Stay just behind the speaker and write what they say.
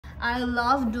I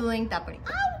love doing tapadi.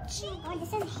 Ouch! Oh,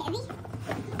 this is heavy.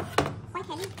 Quite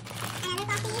heavy. Another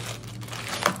coffee.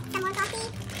 Some more coffee.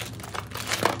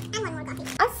 And one more coffee.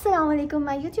 अस्सलामुअलैकुम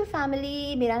my YouTube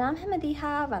family, मेरा नाम है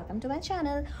Madiha. Welcome to my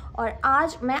channel. और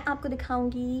आज मैं आपको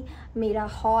दिखाऊंगी मेरा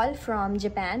hall from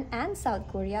Japan and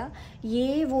south Korea.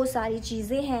 ये वो सारी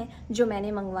चीज़ें हैं जो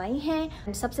मैंने मंगवाई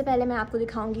हैं। सबसे पहले मैं आपको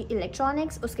दिखाऊंगी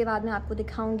इलेक्ट्रॉनिक्स, उसके बाद मैं आपको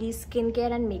दिखाऊंगी skin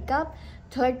care and makeup,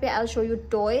 third पे I will show you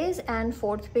toys and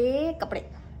fourth पे कपड़े।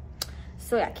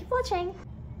 सो या कीप वॉचिंग।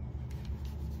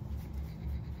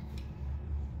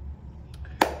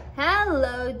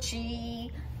 हेलो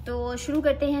जी, तो शुरू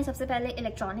करते हैं सबसे पहले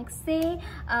इलेक्ट्रॉनिक्स से।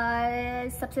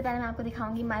 सबसे पहले मैं आपको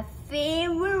दिखाऊंगी my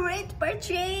favourite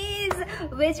purchase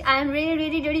which I am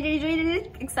really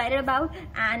excited about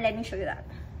and let me show you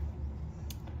that.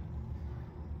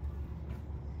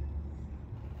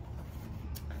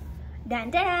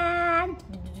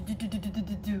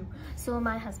 So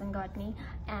my husband got me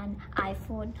an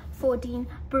iPhone 14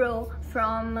 Pro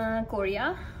from Korea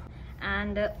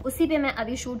and उसी पे मैं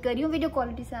अभी शूट कर रही हूँ। वीडियो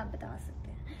क्वालिटी से आप बता सकते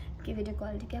हैं कि वीडियो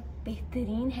क्वालिटी क्या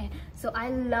बेहतरीन है। सो I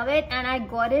love it and I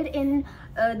got it in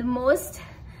the most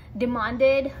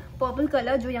demanded purple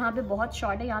colour, जो यहाँ पे बहुत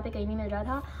शॉर्ट है, यहाँ पे कहीं नहीं मिल रहा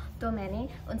था। तो मैंने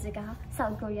उनसे कहा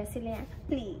साउथ कोरिया से ले आए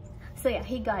प्लीज। सो या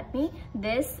he got me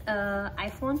this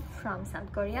iPhone from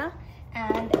south Korea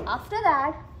and after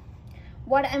that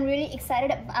what I'm really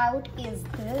excited about is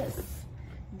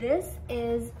this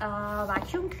is a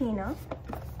vacuum cleaner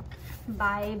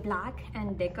by Black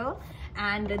 & Decker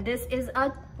and this is a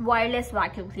wireless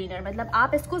vacuum cleaner। मतलब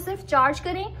आप इसको सिर्फ charge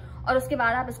करें और उसके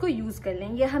बाद आप इसको यूज कर लें।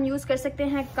 ये हम यूज कर सकते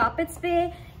हैं कार्पेट्स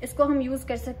पे, इसको हम यूज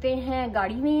कर सकते हैं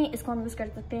गाड़ी में, इसको हम यूज कर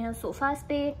सकते हैं सोफास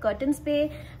पे, कर्टन्स पे।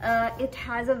 It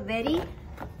has a very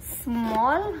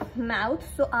small mouth,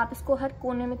 सो आप इसको हर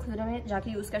कोने में खुदरे में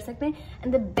जाके यूज कर सकते हैं।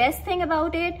 And the best thing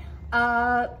about it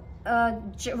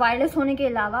wireless होने के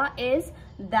अलावा इज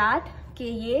दैट कि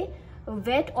ये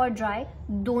वेट और ड्राई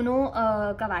दोनों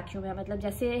का वैक्यूम है। मतलब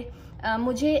जैसे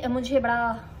मुझे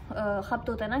बड़ा खपत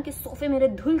होता है ना कि सोफे मेरे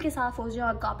धुल के साफ हो जाए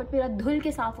और कार्पेट मेरा धुल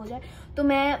के साफ हो जाए, तो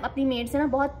मैं अपनी मेड से ना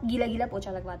बहुत गीला गीला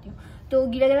पोछा लगवाती हूँ। तो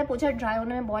गीला गीला पोछा ड्राई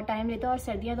होने में बहुत टाइम लेता है और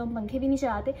सर्दियाँ तो हम पंखे भी नहीं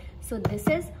चलाते। So this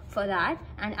is for that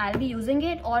and I will be using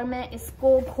it. और मैं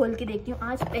इसको खोल के देखती हूँ,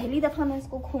 आज पहली दफा मैं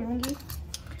इसको खोलूंगी।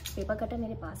 पेपर कटर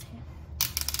मेरे पास है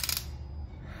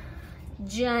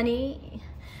जानी,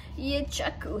 ये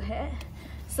चाकू है।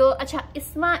 सो अच्छा,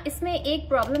 इसमें एक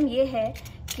प्रॉब्लम ये है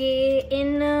कि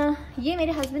ये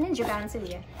मेरे हस्बैंड ने जापान से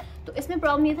लिया है। तो इसमें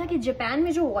प्रॉब्लम ये था कि जापान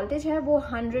में जो वोल्टेज है वो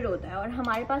 100 होता है और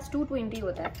हमारे पास 220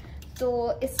 होता है।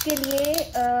 तो इसके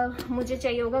लिए मुझे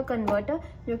चाहिए होगा कन्वर्टर,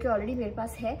 जो कि ऑलरेडी मेरे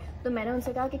पास है। तो मैंने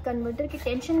उनसे कहा कि कन्वर्टर की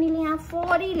टेंशन नहीं लें, आप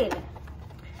फौरी ले लें।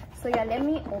 सो या let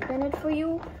me open it for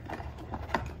you.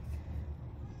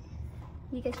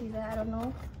 ये क्या चीज़ है? I don't know.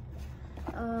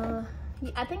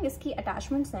 I think इसकी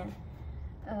अटैचमेंट्स हैं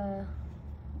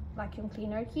वैक्यूम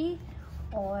क्लीनर की,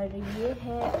 और ये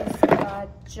है इसका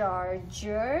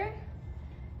charger.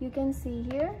 You can see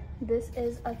here this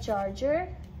is a charger.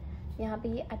 यहाँ पे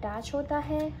ये अटैच होता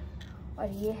है और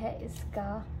ये है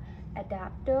इसका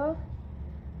अडेप्टर।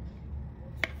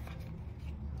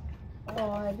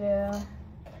 और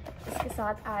इसके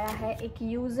साथ आया है एक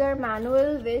user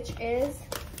manual which is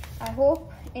I hope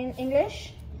in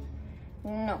English.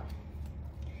 No,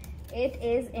 it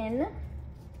is in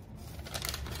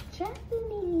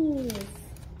Japanese.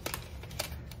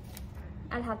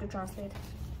 I'll have to translate,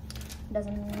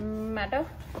 doesn't matter.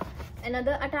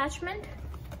 Another attachment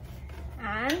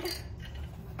and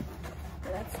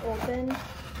let's open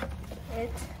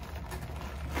it.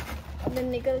 अब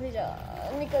निकल भी जा।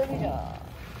 ये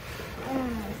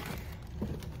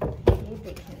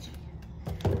देखिए,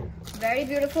 very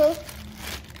beautiful,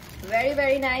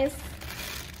 very nice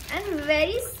and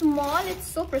very small. It's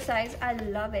so precise. I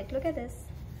love it. Look at this.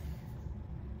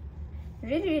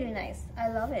 Really nice. I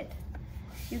love it.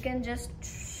 You can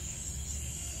just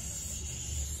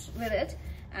with it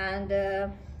and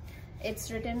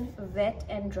it's written wet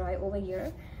and dry over here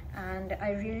and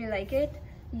I really like it.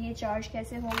 ये charge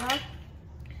कैसे होगा?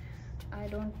 I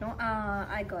don't know.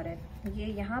 I got it. ये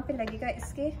यहाँ पे लगेगा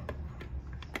इसके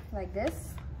like this,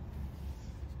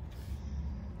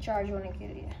 charge होने के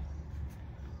लिए।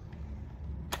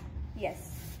 Yes,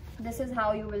 this is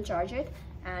how you will charge it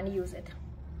and use it.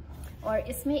 और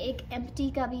इसमें एक empty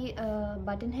का भी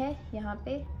बटन है यहाँ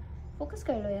पे। फोकस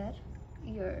कर लो यार।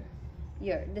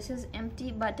 Here, this is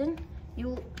empty button.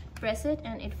 You press it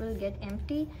and it will get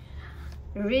empty.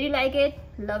 Really like it.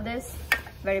 Love this.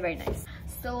 Very nice.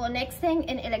 So next thing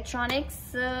in electronics,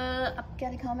 अब क्या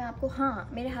दिखाऊँ मैं आपको। हाँ,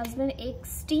 मेरे हस्बैंड एक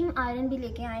स्टीम आयरन भी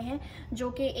लेके आए हैं, जो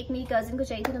कि एक मेरी कज़न को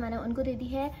चाहिए थी तो मैंने उनको दे दी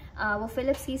है। वो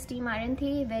फिलिप्स की स्टीम आयरन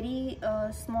थी, वेरी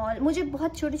स्मॉल। मुझे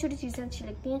बहुत छोटी छोटी चीज़ें अच्छी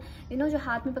लगती हैं, यू नो, जो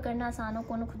हाथ में पकड़ना आसान हो,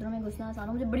 कोनों खुदरों में घुसना आसान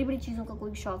हो। मुझे बड़ी बड़ी चीज़ों का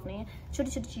कोई शौक नहीं है,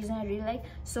 छोटी छोटी चीज़ें हैं रियल लाइक।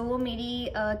 सो वो मेरी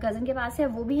कज़न के पास है,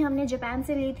 वो भी हमने जापान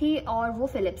से ली थी और वो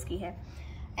फिलिप्स की है।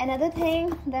 Another thing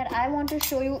that I want to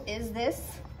show you is this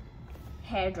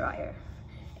hair dryer.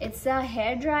 It's a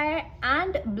hair dryer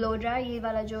and blow dryer. ये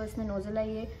वाला जो इसमें नोजल है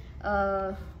ये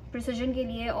प्रिसिजन के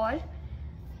लिए और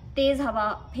तेज़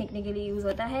हवा फेंकने के लिए यूज़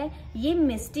होता है। ये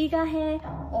मिस्टी का है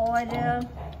और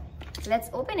let's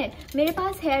open it. मेरे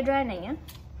पास hair dryer नहीं है.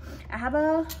 I have a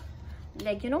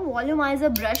like you know volumizer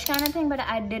brush kind of thing, but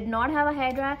I did not have a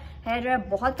hair dryer. hair dryer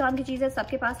बहुत काम की चीज़ है,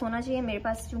 सबके पास होना चाहिए। मेरे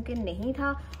पास चूँकि नहीं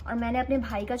था और मैंने अपने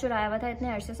भाई का चुराया हुआ था,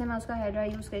 इतने अरसे से मैं उसका हेयर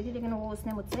ड्रायर यूज़ करी थी, लेकिन वो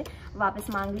उसने मुझसे वापस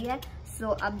मांग लिया है। सो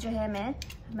अब जो है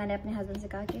मैंने अपने हस्बैंड से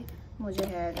कहा कि मुझे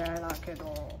हेयर ड्रायर ला के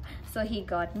दो। सो he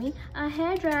got me a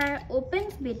hair dryer. Open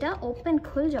बेटा, ओपन,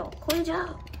 खुल जाओ खुल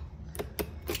जाओ।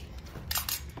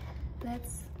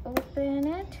 Let's open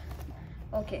it.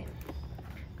 Okay,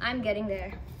 I am getting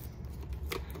there.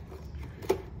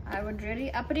 I would really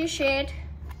appreciate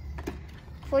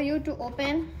for you to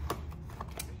open.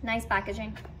 Nice packaging,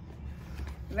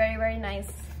 very very nice.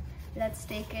 Let's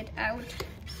take it out.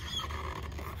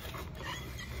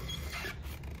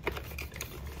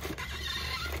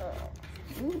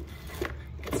 Ooh,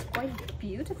 it's quite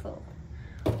beautiful.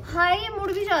 हाँ, ये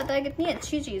मुड़ भी जाता है, कितनी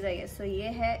अच्छी चीज़ है ये। सो ये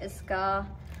है इसका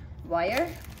वायर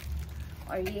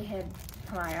और ये है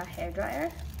हमारा hair dryer,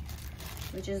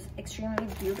 which is extremely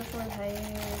beautiful है।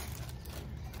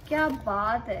 क्या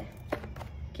बात है,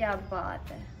 क्या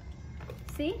बात है।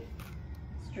 See,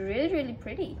 it's really really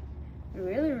pretty,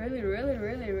 really really really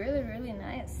really really really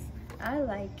nice. I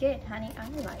like it, honey, I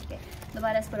like it.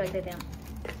 दोबारा इसको रख देते हैं हम।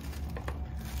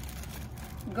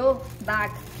 Go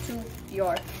back to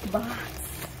your baths.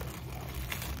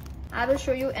 I will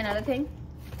show you another thing,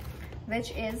 which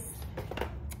is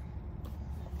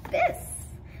this.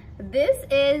 This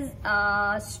is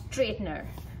a straightener.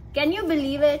 Can you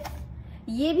believe it?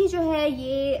 ये भी जो है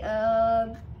ये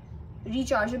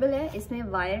रिचार्जेबल है, इसमें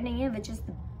वायर नहीं है, which is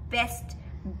the best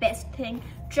thing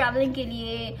travelling के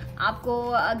लिए। आपको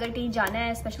अगर कहीं जाना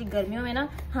है, स्पेशली गर्मियों में ना,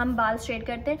 हम बाल स्ट्रेट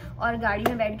करते हैं और गाड़ी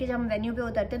में बैठ के जब हम वेन्यू पे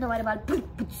उतरते हैं तो हमारे बाल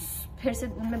फिर से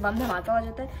उनमें बम धमाका हो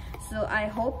जाता है। सो आई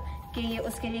होप कि ये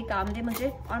उसके लिए काम दे मुझे।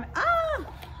 और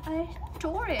आई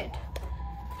टोर इट।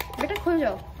 बेटा खुल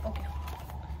जाओ। ओके,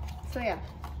 सो या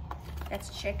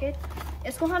लेट्स चेक इट।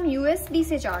 इसको हम USB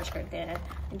से चार्ज करते हैं,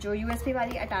 जो USB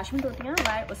वाली अटैचमेंट होती है ना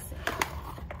वायर, उससे।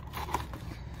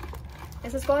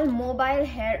 This is called mobile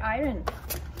hair iron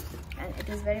and it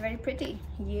is very very pretty.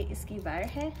 ये इसकी वायर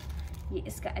है, ये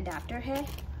इसका अडेप्टर है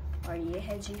और ये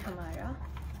है जी हमारा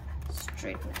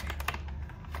स्ट्रेटनर।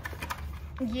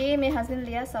 ये मेरे हस्बैंड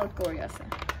लिया साउथ कोरिया से।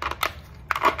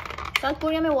 साउथ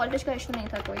कोरिया में वोल्टेज का इशू नहीं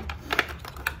था कोई।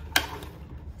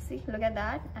 See, look at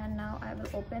that, and now I will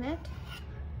open it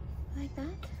like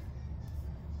that,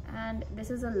 and this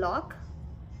is a lock.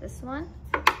 This one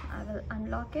I will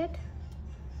unlock it,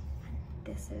 and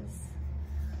this is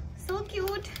so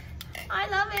cute. I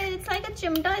love it. It's like a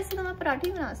chimta. इससे तो मैं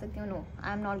पराठे बना सकती हूँ। No,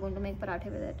 I am not going to make parathe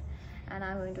with it, and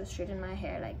I'm going to straighten my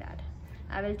hair like that.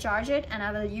 I will charge it and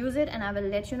I will use it and I will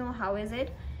let you know how is it.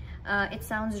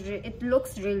 It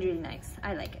looks really really nice.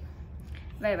 I like it.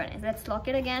 Very very nice. Let's lock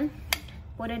it again.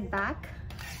 Put it back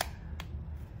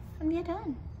and we are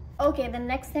done. Okay, the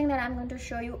next thing that I'm going to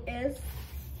show you is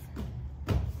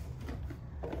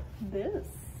this.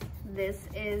 This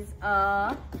is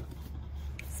a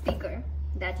speaker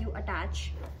that you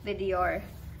attach with your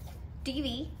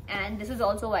TV and this is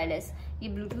also wireless. ये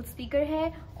Bluetooth speaker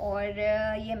है और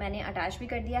ये मैंने attach भी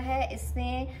कर दिया है।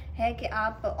 इसमें है कि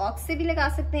आप ऑक्स से भी लगा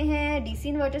सकते हैं, DC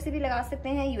इन्वर्टर से भी लगा सकते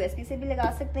हैं, USB से भी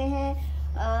लगा सकते हैं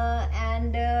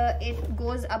and it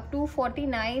goes up to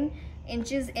 49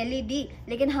 inches LED।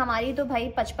 लेकिन हमारी तो भाई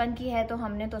 55 की है तो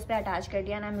हमने तो उस पर अटैच कर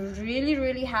दिया and I am really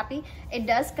really happy. It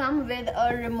does come with a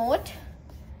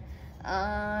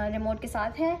remote के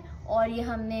साथ है और ये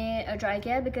हमने ट्राई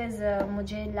किया है बिकॉज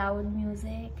मुझे loud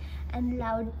music and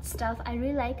loud stuff I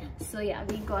really like. So yeah,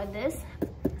 we got this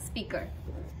speaker.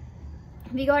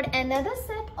 We got another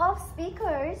set of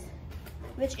speakers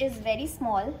which is very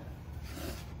small.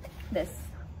 This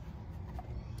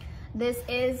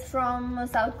is from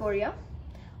South Korea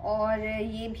और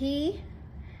ये भी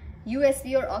USB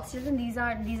और oxygen. These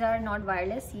are not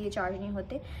wireless. ये charge नहीं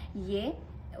होते, ये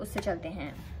उससे चलते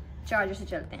हैं, चार्जर से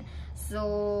चलते हैं. So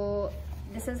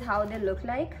this is how they look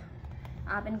like.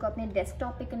 आप इनको अपने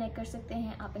डेस्कटॉप पे कनेक्ट कर सकते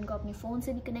हैं, आप इनको अपने फ़ोन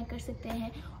से भी कनेक्ट कर सकते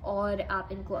हैं और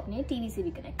आप इनको अपने टीवी से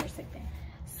भी कनेक्ट कर सकते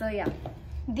हैं। सो या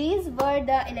these were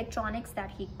the electronics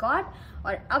that he got.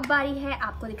 और अब बारी है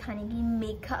आपको दिखाने की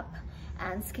makeup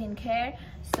and skin care.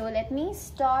 So let me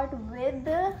start with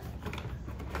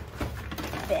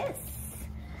this.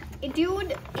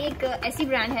 इट्यूड एक ऐसी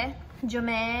ब्रांड है जो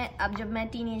जब मैं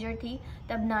टीनेजर थी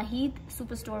तब नाहिद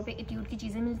सुपर स्टोर पे इट्यूड की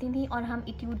चीज़ें मिलती थी और हम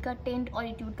इट्यूड का टेंट और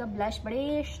इट्यूड का ब्लश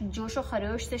बड़े जोश और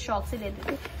खरोश से शौक से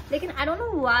लेते थे। लेकिन I don't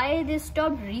know why they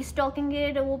stop restocking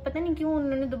it. वो पता नहीं क्यों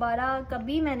उन्होंने दोबारा,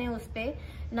 कभी मैंने उस पर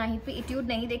नाहिद पे इट्यूड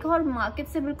नहीं देखा और मार्केट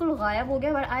से बिल्कुल गायब हो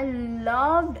गया। बट आई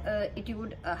लव्ड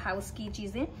इट्यूड हाउस की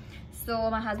चीज़ें। सो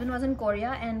my husband was in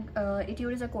Korea and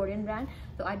इट्यूड is a Korean brand.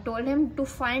 So I told him to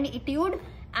find Etude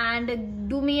and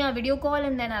do me a video call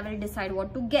and then I will decide what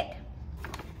to get.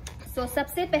 So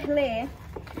सबसे पहले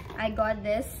I got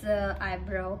this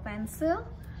eyebrow pencil.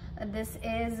 This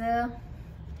is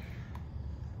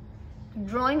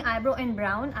drawing eyebrow in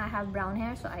brown. I have brown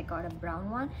hair, so I got a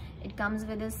brown one. It comes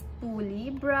with a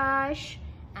spoolie brush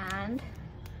and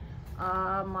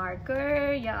a marker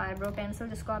या eyebrow pencil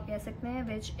जिसको आप कह सकते हैं,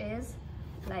 which is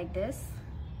like this.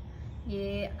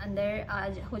 ये अंदर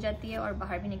आज हो जाती है और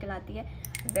बाहर भी निकल आती है।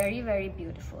 Very very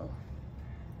beautiful,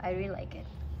 I really like it.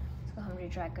 इसको हम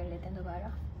रिट्राई कर लेते हैं दोबारा।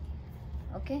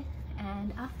 Okay,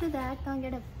 and after that I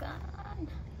get a gun.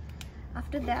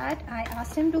 After that I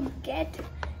asked him to get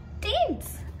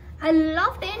tints. I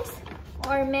love tints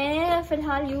और मैं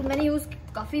फ़िलहाल मैंने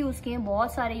काफ़ी यूज़ किए हैं,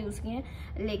 बहुत सारे यूज़ किए हैं,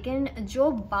 लेकिन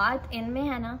जो बात इनमें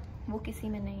है ना वो किसी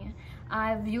में नहीं है।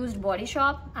 I've used Body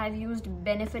Shop, I've used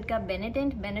Benefit का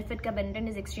Benetint। Benefit का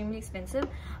Benetint is extremely expensive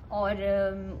और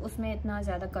उसमें इतना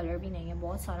ज़्यादा कलर भी नहीं है,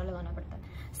 बहुत सारा लगाना पड़ता है।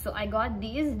 So I got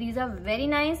these are very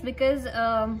nice because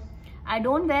I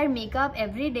don't wear makeup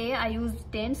every day, I use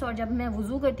tints और जब मैं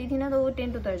वुज़ू करती थी ना तो वो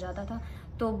टिंट उतर जाता था,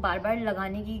 तो बार बार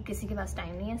लगाने की किसी के पास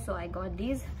टाइम नहीं है। So I got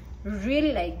these,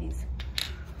 really like these।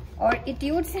 और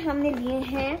इट्यूड से हमने लिए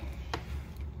हैं,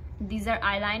 these are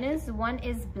eyeliners. One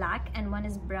is black and one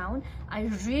is brown. I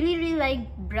really like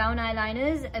brown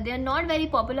eyeliners. They are not very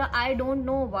popular. I don't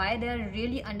know why. They are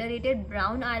really underrated.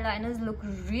 Brown eyeliners look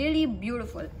really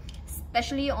beautiful,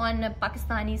 especially on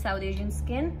Pakistani South Asian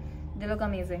skin. They look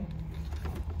amazing.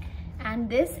 And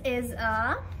this is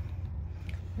a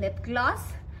lip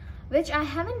gloss which I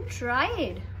haven't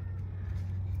tried.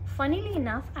 Funnily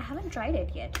enough, I haven't tried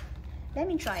it yet. Let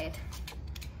me try it.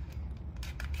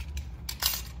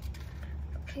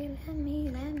 Okay, let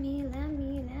me.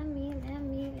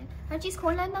 हर चीज़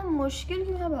खोलना इतना मुश्किल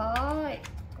क्यों है भाई?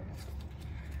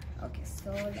 Okay,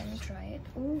 so let me try it.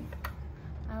 Ooh,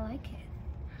 I like it.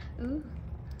 Ooh,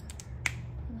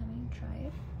 let me try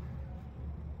it.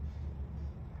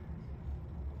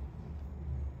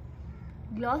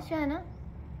 Gloss जो है ना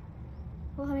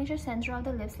वो हमेशा center of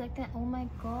the lips लगते हैं। Oh my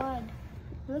god,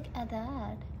 look at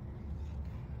that.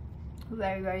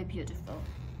 Very very beautiful.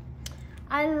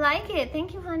 I like it.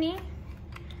 Thank you, honey.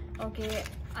 Okay,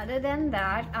 other than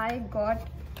that, I got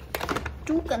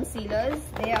 2 concealers.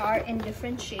 They are in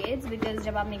different shades because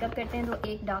जब आप makeup करते हैं तो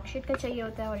एक dark shade का चाहिए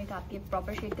होता है और एक आपके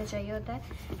प्रॉपर शेड का चाहिए होता है।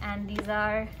 And these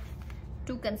are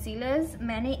 2 concealers.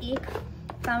 मैंने एक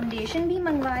फाउंडेशन भी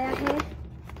मंगवाया है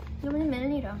जो मुझे मिल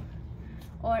नहीं रहा,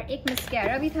 और एक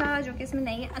मस्कारा भी था जो कि इसमें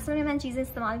नहीं है। असल में मैंने चीज़ें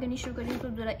इस्तेमाल करनी शुरू कर दी तो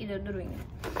ज़रा इधर उधर हुई हैं।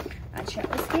 अच्छा,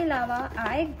 उसके अलावा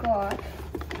I got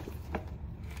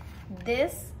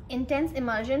this intense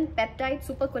emulsion peptide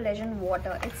super collagen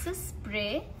water. It's a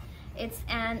spray, it's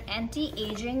an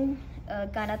anti-aging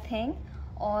kind of thing,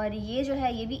 और ये जो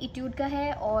है ये भी इट्यूड का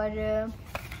है और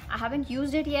I haven't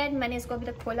used it yet. मैंने इसको अभी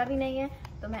तक खोला भी नहीं है,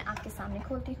 तो मैं आपके सामने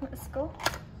खोलती हूँ इसको।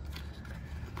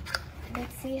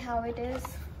 Let's see how it is.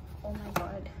 Oh my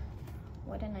god,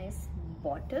 what a nice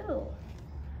bottle.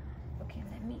 Okay,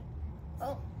 let me,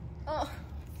 oh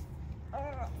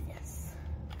yes.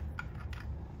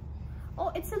 Oh,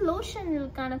 it's a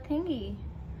lotion kind of thingy.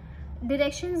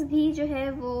 Directions भी जो है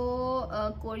वो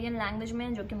कोरियन लैंग्वेज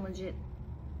में, जो कि मुझे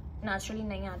naturally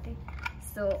नहीं आते.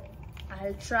 So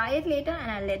I'll try it later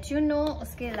and I'll let you know.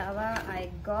 उसके अलावा I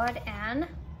got an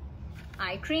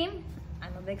eye cream.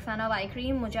 I'm a big fan of eye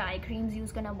cream. मुझे eye creams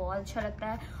यूज़ करना बहुत अच्छा लगता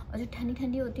है, और जो ठंडी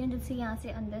ठंडी होती हैं जिससे यहाँ से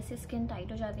अंदर से स्किन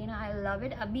टाइट हो जाती है ना, I love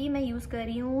it. अभी मैं यूज़ कर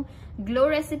रही हूँ ग्लो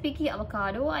रेसिपी की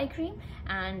avocado eye cream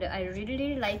and I really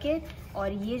like it.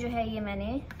 और ये जो है ये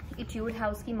मैंने इट्यूड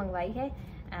हाउस की मंगवाई है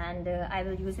and I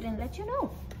will use it and let you know.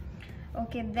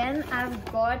 Okay, then I've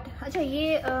got, अच्छा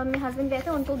ये मेरे हस्बैंड गए थे,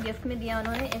 उनको गिफ्ट में दिया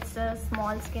उन्होंने. It's a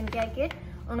small skin care kit.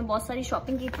 उन्होंने बहुत सारी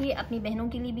शॉपिंग की थी, अपनी बहनों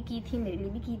के लिए भी की थी, मेरे लिए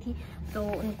भी की थी, तो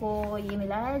उनको ये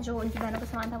मिला है. जो उनकी बहनों का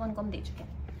सामान था वो उनको हम दे चुके हैं.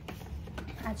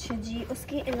 अच्छा जी,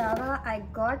 उसके अलावा I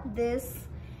got this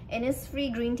Innisfree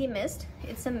green tea mist.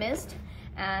 It's a mist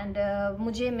and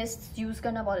मुझे मिस्ट यूज़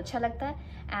करना बहुत अच्छा लगता है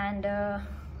एंड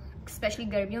especially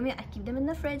गर्मियों में I keep them in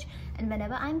the fridge and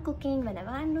whenever I'm cooking,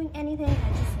 whenever I'm doing anything,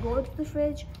 I just go to the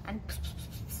fridge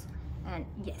and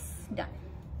yes, done.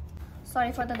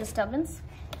 Sorry for the disturbance.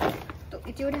 तो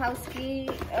Etude House की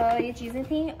ये चीज़ें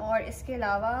थी और इसके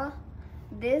अलावा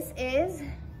this is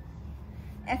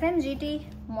FMGT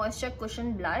Moisture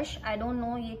Cushion Blush. I don't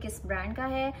know ये किस ब्रांड का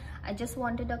है. I just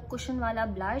wanted a cushion वाला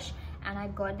blush and I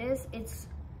got this. It's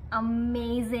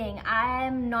amazing. I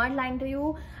am not lying to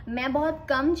you. मैं बहुत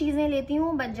कम चीज़ें लेती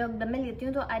हूँ बट जब मैं लेती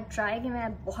हूँ तो आई ट्राई कि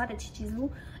मैं बहुत अच्छी चीज़ लूँ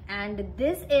and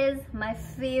this is my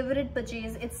favourite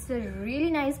purchase. It's really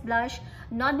nice blush,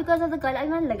 not because of the colour.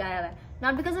 मैंने लगाया हुआ है,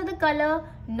 not because of the colour,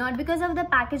 not because of the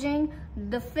packaging,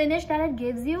 the finish that it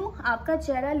gives you. आपका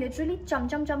चेहरा literally चम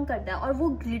चम करता है और वो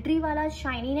ग्लिटरी वाला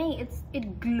शाइनी नहीं, it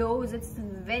glows. It's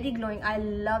very glowing. I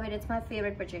love it. It's my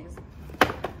favourite purchase.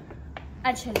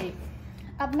 अच्छा जी,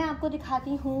 अब मैं आपको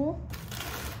दिखाती हूँ.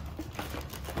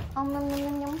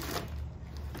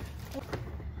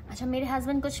 अच्छा, मेरे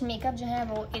हस्बैंड कुछ मेकअप जो है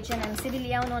वो H&M से भी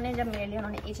लिया उन्होंने. जब मेरे लिए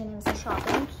उन्होंने H&M से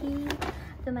शॉपिंग की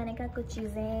तो मैंने कहा कुछ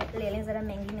चीज़ें ले लें ज़रा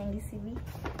महंगी सी भी.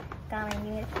 कहाँ महंगी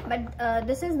है, but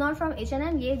this is not from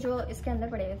H&M. ये जो इसके अंदर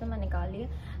पड़े हुए तो मैं निकाल लिए.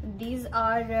 These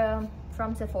are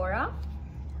from Sephora.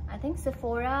 I think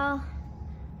Sephora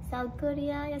South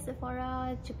Korea या Sephora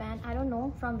Japan, I don't know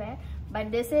from where, but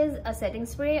this is a setting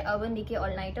spray, Urban Decay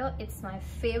All Nighter. It's my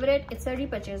favorite. It's a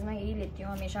repurchase. मैं यही लेती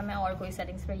हूँ हमेशा. मैं और कोई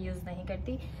setting spray use नहीं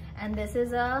करती. And this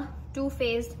is a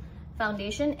two-faced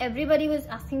foundation. Everybody was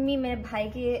asking me, मेरे भाई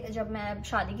की जब मैं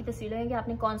शादी की तस्वीर लेंगे कि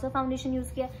आपने कौन सा फाउंडेशन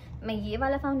यूज़ किया. मैं ये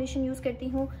वाला फाउंडेशन यूज़ करती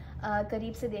हूँ.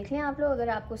 करीब से देख लें आप लोग. अगर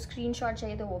आपको स्क्रीनशॉट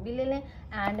चाहिए तो वो भी ले लें.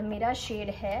 एंड मेरा शेड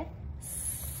है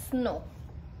स्नो.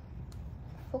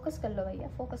 फोकस कर लो भैया,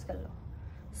 फोकस कर लो.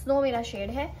 स्नो मेरा शेड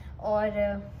है और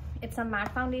it's a matte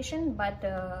foundation. But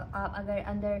आप अगर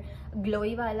अंदर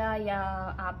ग्लोई वाला या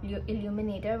आप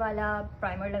इल्यूमिनेटर वाला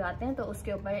प्राइमर लगाते हैं तो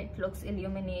उसके ऊपर इट लुक्स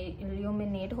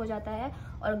इल्यूमिनेट हो जाता है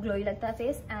और ग्लोई लगता है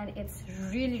face and it's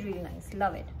really really nice.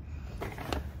 Love it.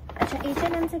 अच्छा,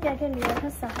 H&M से क्या क्या लिया था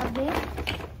साहब ने,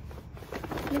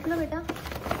 लिख लो बेटा.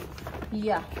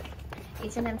 या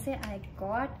H&M से I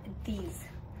got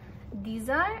these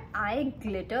are eye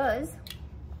glitters.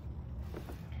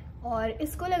 और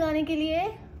इसको लगाने के लिए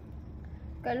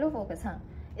कर लो फोकस. हाँ,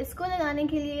 इसको लगाने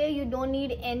के लिए you don't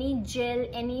need any gel,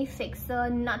 any fixer,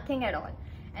 nothing at all.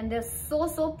 And they're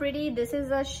so pretty. This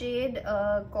is a shade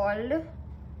called,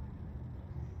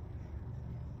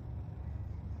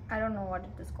 I don't know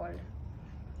what it is called.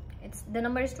 It's the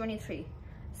number is 23.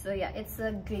 So yeah, it's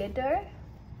a glitter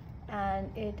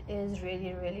and it is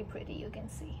really really pretty. You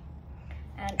can see.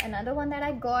 And another one that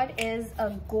I got is a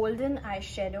golden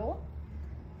eyeshadow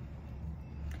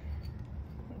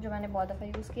जो मैंने बहुत दफ़ा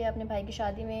use किया अपने भाई की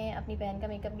शादी में. अपनी बहन का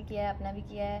मेकअप भी किया है, अपना भी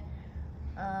किया है.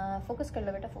 फोकस कर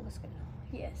लो बेटा, फोकस कर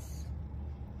लो. Yes,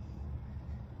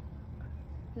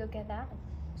 look at that,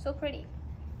 so pretty.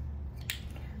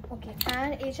 Okay, and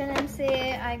H&M से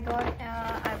I got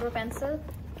eyebrow pencil.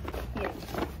 Yeah,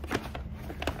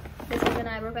 this is an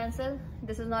eyebrow pencil.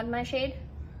 This is not my shade,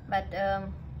 but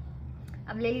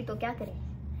अब ले ली तो क्या करें,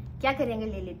 क्या करेंगे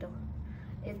ले ली तो.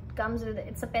 It comes with,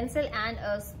 it's a pencil and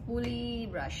a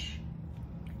spoolie brush.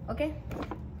 Okay.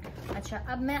 अच्छा,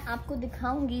 अब मैं आपको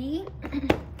दिखाऊंगी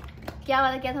क्या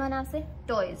वादा किया था मैंने आपसे,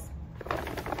 टॉयज.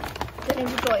 चलें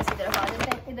जी, टॉयज की तरफ आ जाते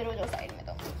हैं. इधर हो जाओ साइड में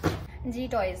तो जी.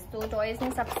 टॉयज, तो टॉयज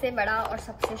में सबसे बड़ा और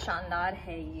सबसे शानदार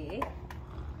है ये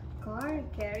कार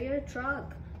कैरियर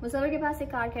ट्रक. मुसव्वर के पास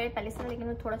एक कार कैरियर पहले से था लेकिन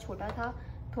वो थोड़ा छोटा था,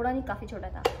 थोड़ा नहीं काफ़ी छोटा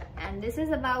था. And this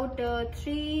is about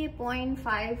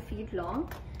 3.5 feet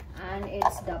long and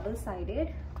it's double sided.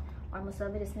 और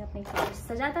मुसव्वर इसमें अपनी कार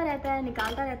सजाता रहता है,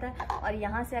 निकालता रहता है और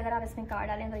यहाँ से अगर आप इसमें कार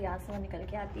डालें तो यहाँ से वो निकल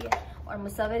के आती है. और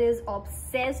Musavvar is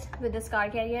obsessed with this car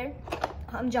carrier.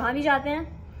 हम जहाँ भी जाते हैं,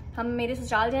 हम मेरे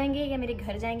ससुराल जाएंगे या मेरे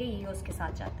घर जाएंगे, ये उसके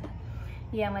साथ जाता है.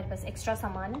 ये हमारे पास एक्स्ट्रा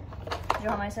सामान है जो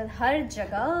हमारे साथ हर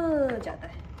जगह जाता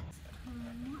है.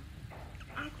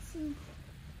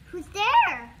 Who's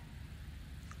there?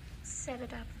 Set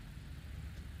it up.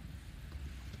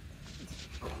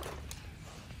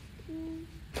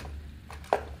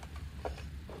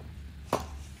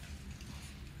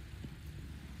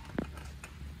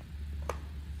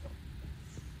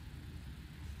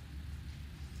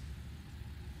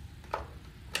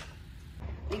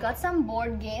 We got some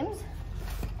board games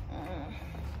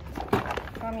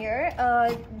from here.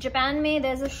 Japan में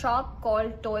there's a shop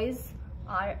called Toys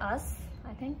R Us.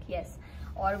 I think, yes.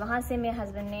 और वहाँ से मेरे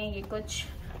हस्बैंड ने ये कुछ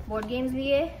बोर्ड गेम्स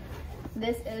लिए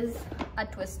दिस इज अ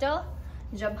ट्विस्टर.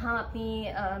 जब हम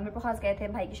अपनी मिरपुर गए थे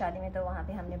भाई की शादी में तो वहाँ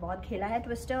पे हमने बहुत खेला है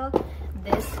twister.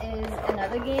 This is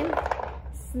another game,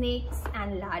 snakes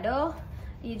and ladder.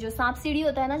 ये जो सांप सीढ़ी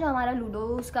होता है ना, जो हमारा लूडो,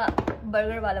 उसका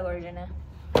बर्गर वाला वर्जन है.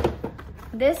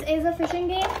 This is a fishing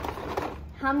game.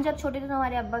 हम जब छोटे थे तो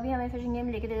हमारे अब्बा भी हमें फिशिंग गेम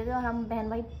लेके देते थे और हम बहन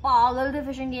भाई पागल थे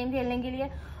फिशिंग गेम खेलने के लिए.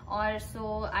 और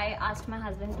सो I asked my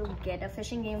husband to get a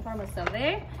fishing game for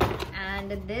मुसव्विर.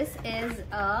 And this is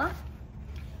a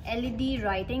LED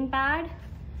writing pad,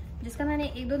 जिसका मैंने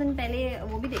 1-2 दिन पहले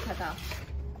वो भी देखा था,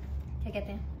 क्या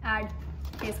कहते हैं, एड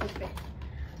फेसबुक पे.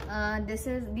 दिस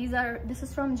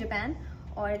इज फ्रॉम जापान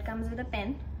और it comes with a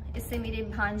pen. इससे मेरे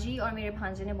भांजी और मेरे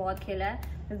भांजे ने बहुत खेला है.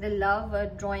 दे love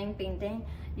drawing, painting.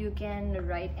 You can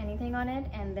write anything on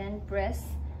it and then press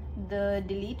the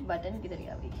delete button. किधर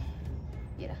गया अभी,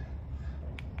 ये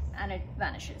रहा, and it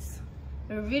vanishes.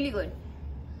 Really good.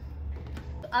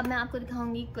 तो अब मैं आपको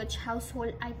दिखाऊंगी कुछ हाउस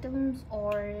होल्ड आइटम्स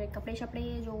और कपड़े शपड़े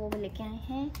जो वो लेके आए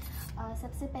हैं.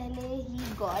 सबसे पहले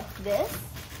he got this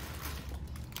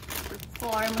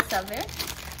for मुसव्विर.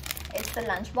 It's the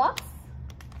lunch box.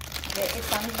 It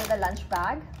comes with a lunch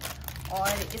bag. और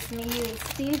इसमें ये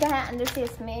स्टील का है, अंदर से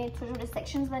इसमें छोटे छोटे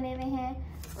सेक्शंस बने हुए हैं.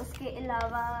 उसके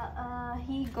अलावा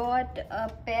he got a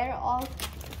pair of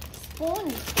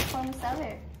spoons for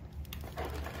मुसव्विर.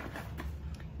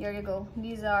 Here you go.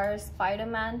 These are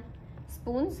Spider-Man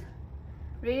spoons.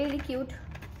 Really, really cute.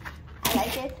 I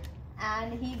like it.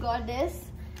 And he got this.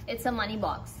 It's a money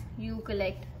box. You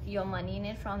collect your money in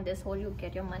it. From this hole you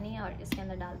get your money. और इसके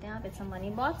अंदर डालते हैं आप. It's a money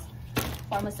box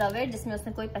for मुसव्विर, जिसमें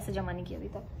उसने कोई पैसे जमा नहीं किए अभी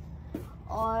तक.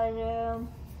 और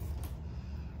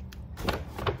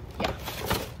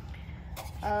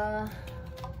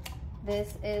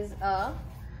this is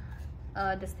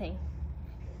this thing,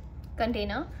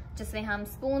 container, जिसमें हम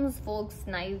स्पून्स, फोक्स,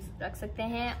 नाइव्स रख सकते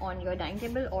हैं ऑन योर डाइनिंग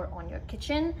टेबल और ऑन योर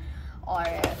किचन. और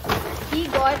he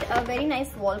got a very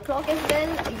nice wall clock edge well.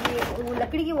 ये वो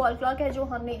लकड़ी की वॉल क्लॉक है जो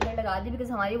हमने इधर लगा दी,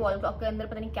 बिकॉज हमारी वॉल क्लॉक के अंदर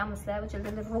पता नहीं क्या मसला है, वो चलते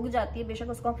चलते रुक जाती है. बेशक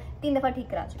उसको 3 दफ़ा ठीक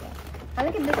करा चुके हैं,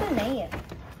 हालांकि बिल्कुल नहीं है.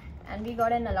 And we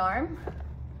got an alarm,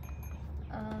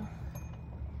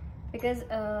 because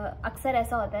अक्सर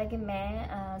ऐसा होता है कि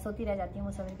मैं सोती रह जाती हूँ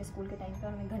मुसव्विर के स्कूल के टाइम पर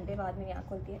और मैं घंटे बाद मेरी आँख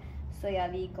खुलती है. सो या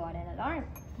we got an alarm.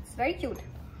 It's very cute.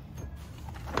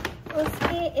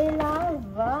 उसके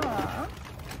अलावा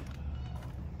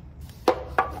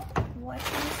what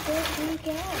else did we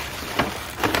get?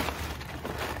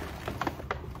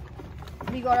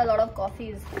 We got a lot of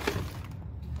coffees.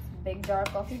 Big jar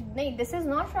of coffee. नहीं, this is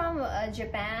not from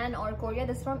Japan or Korea.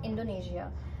 This is from Indonesia.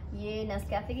 ये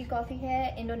Nescafe की coffee है,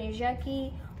 Indonesia की.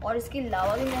 और इसके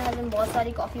अलावा भी मेरे हस्बैंड बहुत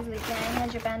सारी कॉफ़ीज लेके आए हैं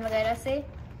जापान वगैरह से,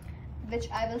 which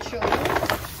I will show you.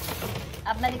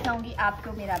 अब मैं दिखाऊंगी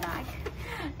आपको मेरा bag.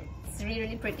 It's really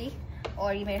really pretty.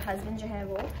 और ये मेरे हस्बैंड जो है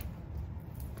वो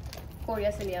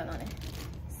कोरिया से लिया उन्होंने.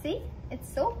 See, it's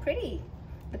so pretty.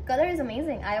 The color is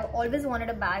amazing. I have always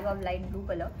wanted a bag of light blue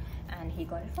color, and he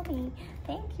got it for me.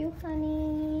 Thank you,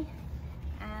 honey.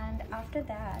 And after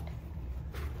that,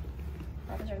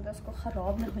 उसको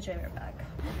खराब ना हो जाए मेरा bag.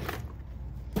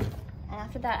 And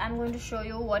after that, I'm going to show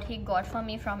you what he got for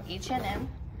me from H&M.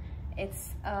 It's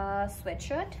a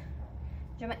sweatshirt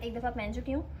जो मैं एक दफ़ा पहन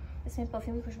चुकी हूँ. इसमें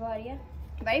परफ्यूम की खुशबू आ रही है.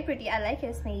 Very pretty. I like it.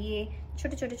 इसमें ये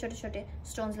छोटे छोटे छोटे छोटे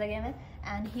स्टोन्स लगे हुए हैं.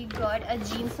 And he got a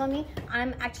jeans for me.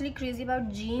 I'm actually crazy about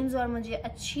jeans. और मुझे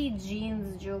अच्छी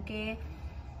jeans जो कि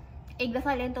एक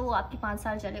दफ़ा लें तो वो आपकी 5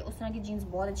 साल चले, उस तरह की जीन्स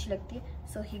बहुत अच्छी लगती है.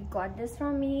 So he got this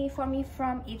for me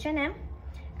from H&M.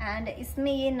 And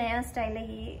इसमें ये नया स्टाइल है,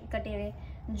 ये कटे हुए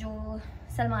जो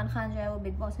सलमान खान जो है वो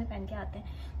बिग बॉस में पहन के आते हैं.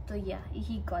 तो या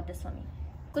he got this for me.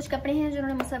 कुछ कपड़े हैं जो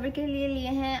उन्होंने मुसव्विर के लिए लिए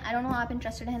हैं. आई डोंट नो आप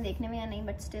इंटरेस्टेड हैं देखने में या नहीं,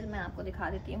 बट स्टिल मैं आपको दिखा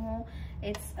देती हूँ.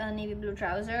 It's a navy blue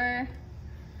trouser,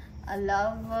 a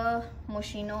love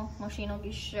मोशिनो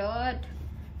की शर्ट,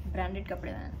 ब्रांडेड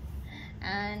कपड़े हैं.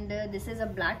 And this is a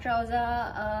black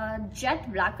trouser. Jet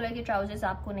black colour के ट्राउजर्स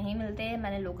आपको नहीं मिलते.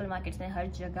 मैंने लोकल मार्केट्स में हर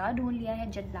जगह ढूंढ लिया है,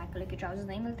 जेट ब्लैक कलर के ट्राउजर्स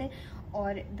नहीं मिलते.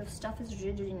 और the stuff is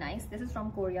really really nice. This is from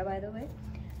Korea by the way.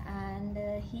 And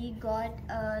he got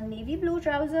a navy blue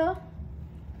trouser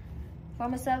for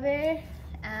Musaver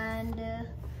and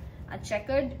a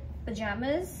checkered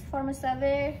pajamas for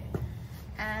Musaver.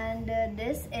 And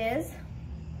this is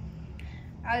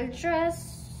ultra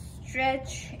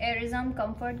stretch airism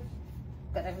comfort.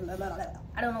 I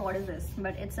don't know what is this,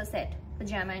 but it's a set,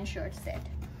 pajama and shirt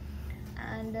set.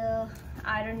 And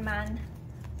Iron Man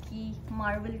की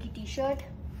Marvel की t-shirt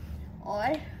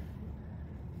और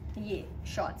ये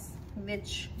shorts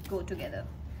which go together.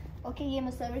 Okay ये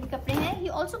मुसव्विर के कपड़े हैं। He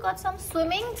also got some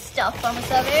swimming stuff for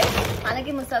मुसव्विर।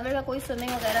 हालांकि मुसव्विर का कोई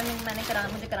स्विमिंग वगैरह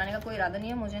मुझे कराने का कोई इरादा नहीं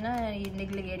है। मुझे ना ये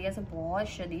लिग एरिया से बहुत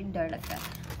शदीद डर लगता है,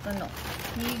 तो no.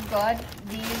 He got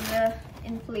these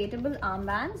inflatable arm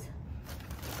bands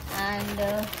and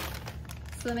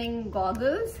swimming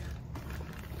goggles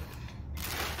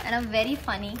and a very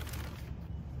funny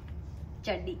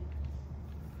चड्डी।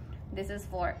 This is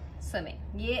for swimming.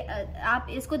 ये आप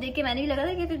इसको देख के मैंने भी लगा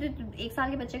था कि 1 साल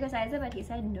के बच्चे का साइज है, but he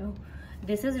said no,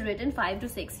 this is written 5 to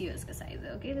 6 years का साइज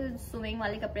है। ओके, तो स्विमिंग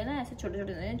वाले कपड़े ना ऐसे छोटे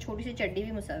छोटे, छोटी सी चड्डी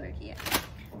भी मुसव्विर की है।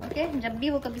 ओके, जब भी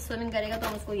वो कभी स्विमिंग करेगा तो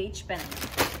हम उसको यही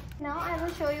पहनेंगे। Now I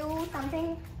will show you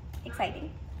something exciting.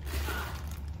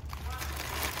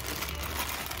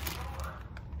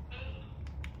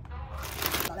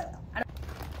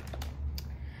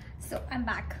 So I am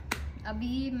back.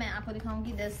 अभी मैं आपको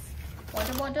दिखाऊंगी this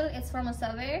water bottle. It's from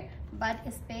मुसव्विर, but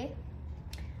इस पे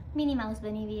मिनी माउस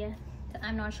बनी हुई है, तो I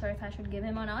am not sure if I should give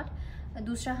him और नॉट।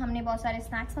 दूसरा हमने बहुत सारे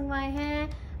स्नैक्स मंगवाए हैं,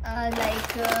 like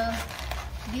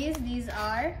these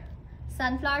are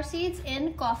sunflower seeds in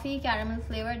coffee caramel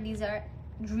flavor. These are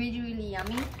really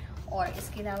yummy. और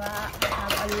इसके अलावा I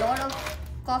have a lot of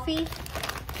coffee,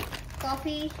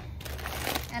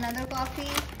 another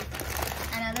coffee,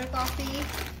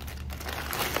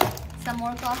 some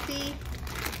more coffee,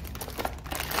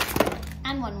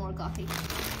 and one more coffee.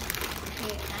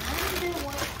 Okay, and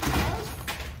what else?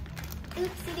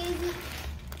 Oopsie daisy.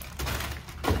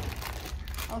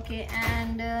 Okay,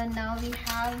 and now we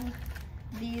have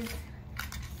these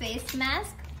face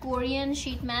mask, Korean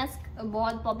sheet mask,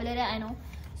 बहुत popular है, I know.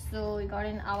 So we got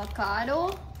an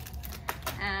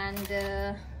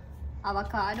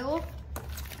avocado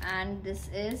and this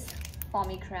is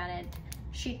pomegranate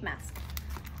sheet mask.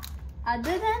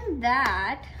 Other than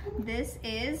that, this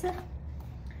is,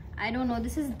 I don't know,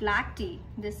 this is black tea.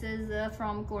 This is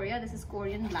from Korea. This is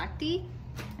Korean black tea,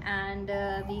 and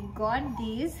we got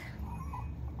these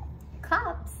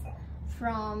cups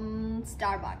from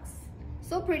Starbucks.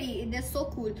 So pretty, they're so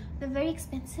cool. They're very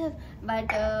expensive, but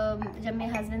जब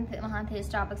मेरे husband वहाँ थे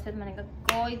Starbucks पे, तो मैंने कहा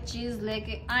कोई चीज़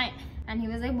लेके आए, and he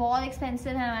was like बहुत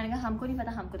expensive है। मैंने कहा हमको नहीं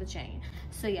पता, हमको तो चाहिए।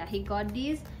 So yeah, he got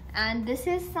these, and this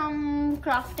is some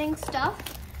crafting stuff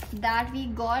that we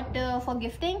got for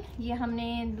gifting. ये हमने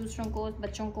दूसरों को,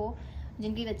 बच्चों को,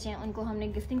 जिनके बच्चे हैं उनको हमने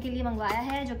गिफ्टिंग के लिए मंगवाया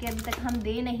है, जो कि अभी तक हम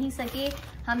दे नहीं सके।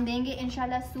 हम देंगे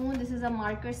इंशाल्लाह soon. This is a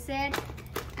marker set,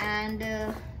 and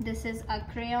this is a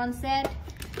crayon set,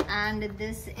 and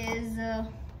this is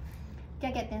क्या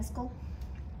कहते हैं इसको,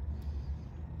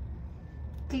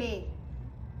 clay,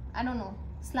 I don't know,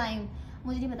 slime,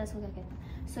 मुझे नहीं पता इसको क्या कहते हैं।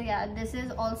 So yeah, this is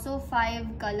also 5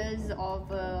 colors of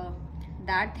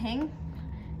that thing.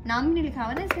 नाम भी नहीं लिखा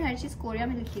हुआ ना इसमें, हर चीज़ कोरिया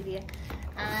में लिखी हुई है।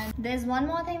 And there's one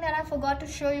more thing that I forgot to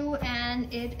show you, and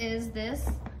it is this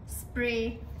spray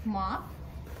mop.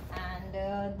 And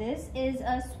this is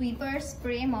a sweeper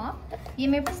spray mop. ये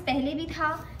मेरे पास पहले भी था,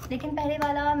 लेकिन पहले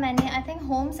वाला मैंने I think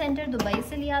home centre Dubai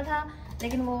से लिया था,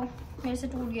 लेकिन वो मेरे से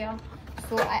टूट गया।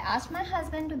 So I asked my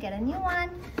husband to get a new one.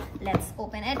 Let's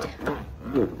open it.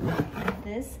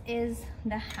 This is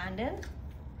the handle.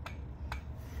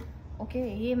 Okay,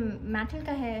 ये मेटल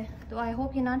का है, तो आई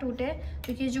होप ये ना टूटे,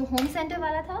 क्योंकि जो होम सेंटर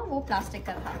वाला था वो प्लास्टिक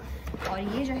का था, और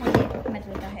ये जो है ये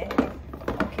मेटल का है।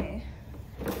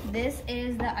 दिस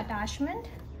इज़ द अटैचमेंट,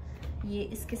 ये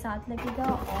इसके साथ लगेगा,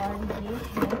 और ये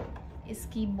है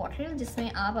इसकी बॉटल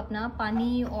जिसमें आप अपना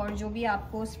पानी और जो भी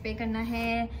आपको स्प्रे करना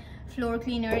है, floor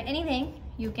cleaner, anything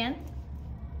you can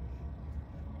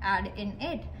add in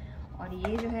it. और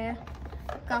ये जो है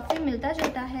काफ़ी मिलता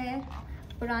जुलता है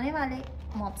पुराने वाले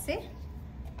मॉप से।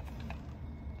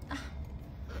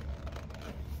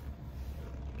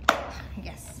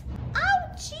 Yes,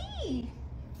 ouchie!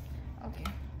 Okay,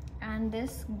 and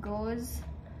this goes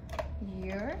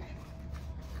here.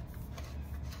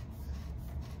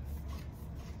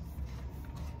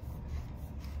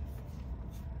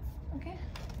 Okay,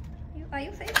 are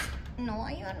you fixed? No,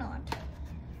 you are not.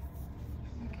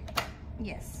 Okay,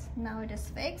 yes, now it is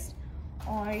fixed.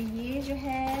 और ये जो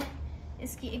है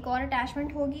इसकी एक और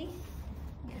अटैचमेंट होगी।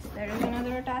 Yes, there is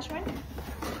another attachment.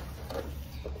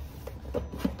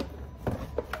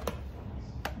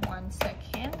 One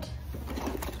second.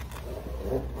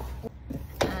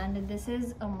 And this is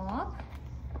a mop.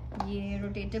 ये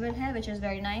rotatable है, which is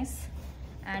very nice.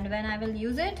 And when I will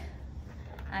use it,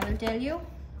 I will tell you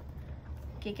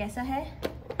कि कैसा है।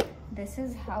 This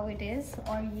is how it is.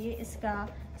 और ये इसका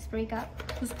spray का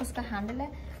उसका हैंडल है,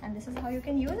 and this is how you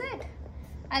can use it.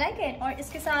 I like it. और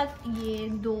इसके साथ ये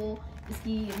 2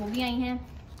 इसकी वो भी आई हैं,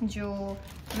 जो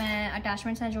मैं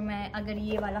अटैचमेंट्स हैं जो मैं अगर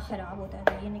ये वाला ख़राब होता है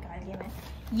तो ये निकाल के मैं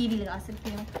ये भी लगा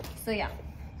सकती हूँ। सो या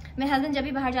मेरे हस्बैंड जब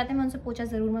भी बाहर जाते हैं मैं उनसे पोछा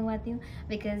ज़रूर मंगवाती हूँ,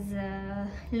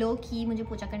 बिकॉज़ लो की मुझे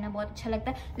पोछा करना बहुत अच्छा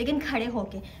लगता है, लेकिन खड़े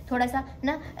होके थोड़ा सा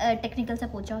ना टेक्निकल सा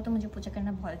पोछा हो तो मुझे पोछा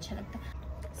करना बहुत अच्छा लगता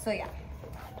है। सो या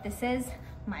दिस इज़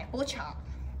माई पोछा।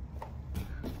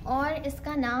 और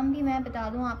इसका नाम भी मैं बता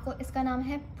दूँ आपको, इसका नाम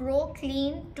है pro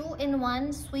clean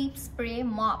 2-in-1 SVEEP spray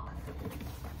mop.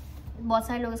 बहुत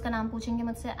सारे लोग इसका नाम पूछेंगे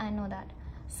मुझसे, आई नो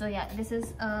दैट। सो या this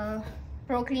is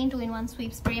pro clean 2-in-1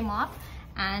 SVEEP spray mop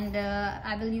and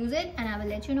I will use it and I will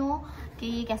let you know कि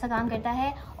ये कैसा काम करता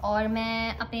है। और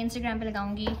मैं अपने इंस्टाग्राम पे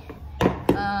लगाऊंगी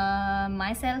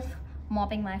my self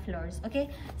mopping my floors. Okay,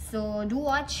 so do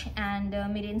watch and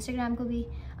मेरे इंस्टाग्राम को भी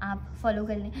आप फॉलो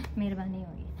कर लें, मेहरबानी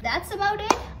होगी। That's about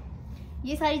it.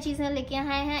 ये सारी चीज़ें लेके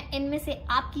आए हैं, इनमें से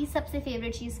आपकी सबसे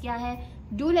फेवरेट चीज़ क्या है?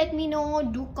 Do let me know,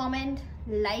 do comment,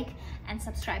 like and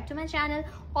subscribe to my channel.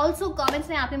 Also comments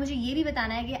में आपने मुझे ये भी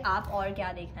बताना है कि आप और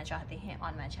क्या देखना चाहते हैं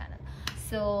on my channel.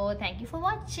 So thank you for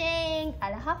watching.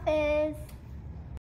 अल्लाह हाफिज़।